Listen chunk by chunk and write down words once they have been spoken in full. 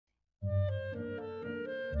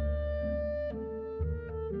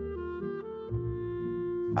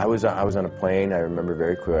I was on a plane. I remember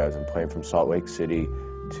very clearly. I was on a plane from Salt Lake City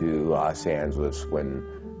to Los Angeles when,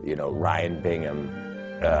 you know, Ryan Bingham,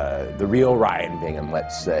 the real Ryan Bingham,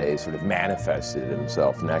 let's say, sort of manifested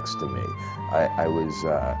himself next to me. I was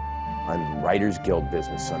on Writers Guild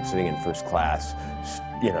business, so I'm sitting in first class,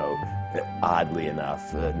 you know, oddly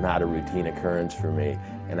enough, not a routine occurrence for me.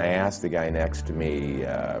 And I asked the guy next to me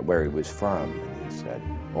where he was from, and he said,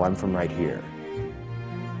 "Oh, I'm from right here."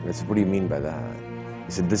 And I said, "What do you mean by that?"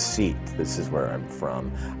 He said, "This seat, this is where I'm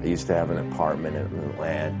from. I used to have an apartment in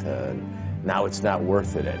Atlanta, and now it's not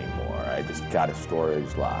worth it anymore. I just got a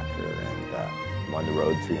storage locker, and I'm on the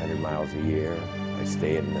road 300 miles a year. I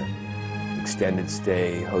stay in the extended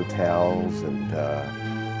stay hotels," and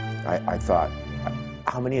I thought,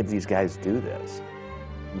 how many of these guys do this?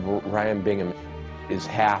 Ryan Bingham is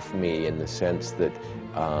half me in the sense that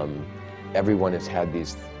everyone has had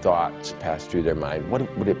these thoughts pass through their mind. What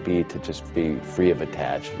would it be to just be free of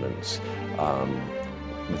attachments,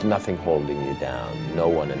 with nothing holding you down, no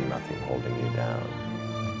one and nothing holding you down?